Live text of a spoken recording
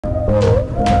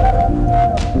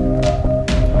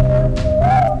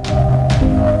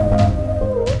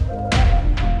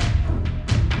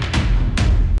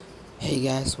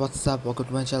Guys, what's up? Welcome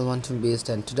to my channel Quantum Beast,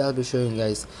 and today I'll be showing you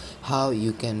guys how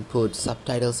you can put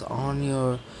subtitles on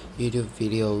your YouTube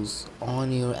videos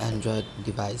on your Android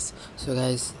device. So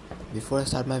guys, before I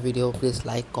start my video, please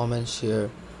like, comment, share,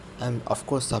 and of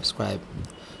course subscribe.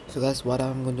 So guys, what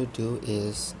I'm going to do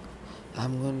is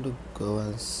I'm going to go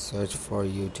and search for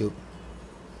YouTube.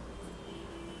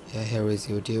 Yeah, here is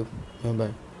YouTube.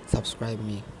 Remember, subscribe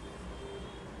me.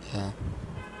 Yeah,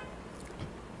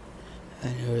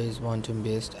 and here is Quantum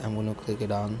Beast. I'm going to click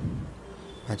it on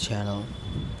my channel.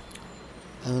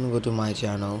 I'm going to go to my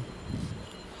channel,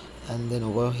 and then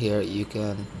over here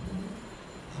I'm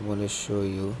going to show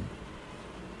you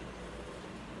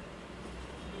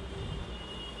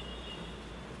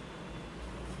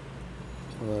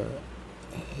over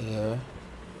here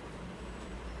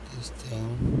this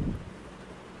thing.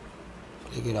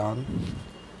 Click it on,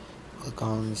 click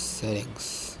on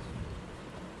settings,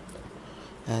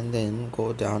 and then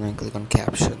go down and click on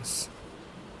captions.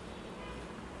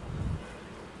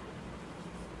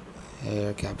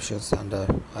 Here captions, under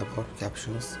about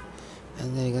captions,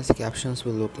 and then you can see captions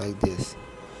will look like this.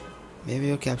 Maybe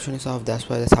your caption is off, that's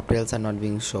why the subtitles are not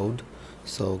being showed.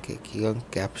 So click on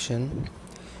caption,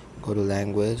 go to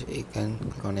language. You can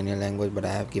click on any language, but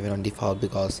I have given on default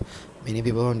because many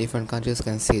people from different countries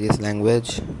can see this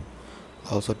language.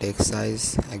 Also text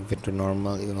size, I give it to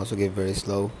normal. You can also give very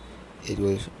slow. It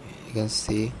will, you can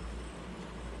see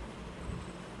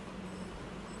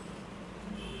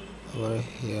over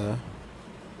here,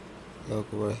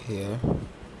 look over here,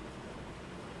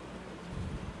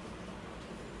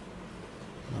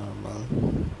 normal.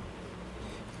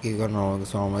 Click on normal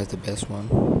because normal is the best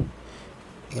one.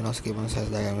 You can also keep on size,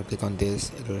 like I'm gonna click on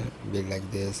this, it will be like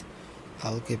this.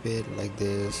 I'll keep it like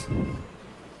this.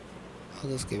 I'll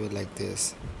just keep it like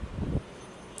this.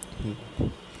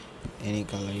 Any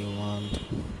color you want.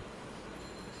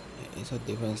 It's a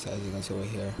different size, you can see over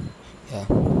here. Yeah.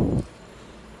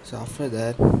 So after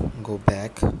that, go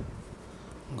back. You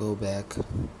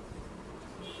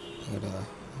gotta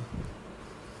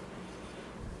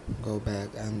go back,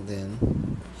 and then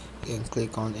you can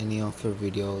click on any of your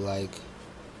video. Like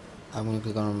I'm gonna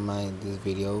click on this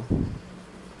video.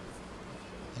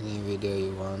 Any video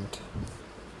you want.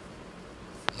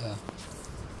 Yeah.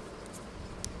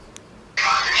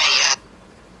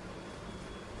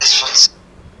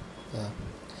 Yeah.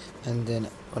 And then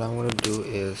what I'm gonna do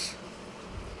is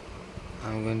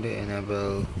I'm going to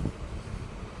enable.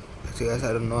 Actually guys,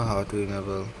 I don't know how to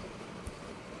enable.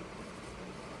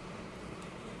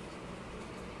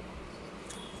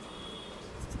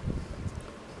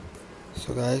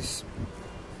 So guys,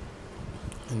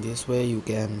 in this way you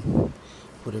can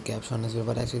put a caption as well,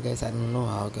 but actually guys, I don't know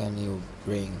how can you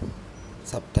bring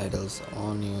subtitles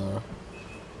on your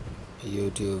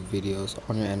YouTube videos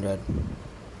on your Android.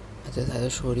 I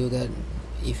just showed you that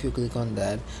if you click on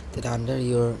that under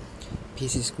your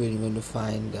PC screen you're going to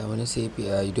find when you see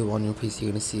YouTube on your PC,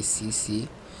 you're going to see CC.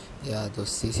 Yeah, those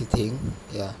CC thing.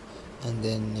 Yeah, and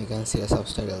then you can see the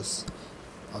subtitles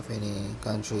of any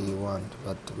country you want,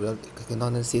 but clicking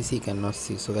on the CC you cannot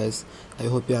see. So guys, I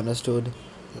hope you understood,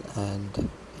 and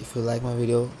if you like my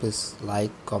video, please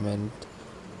like, comment,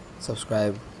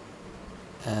 subscribe,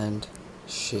 and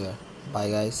share.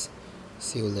 Bye guys,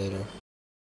 see you later.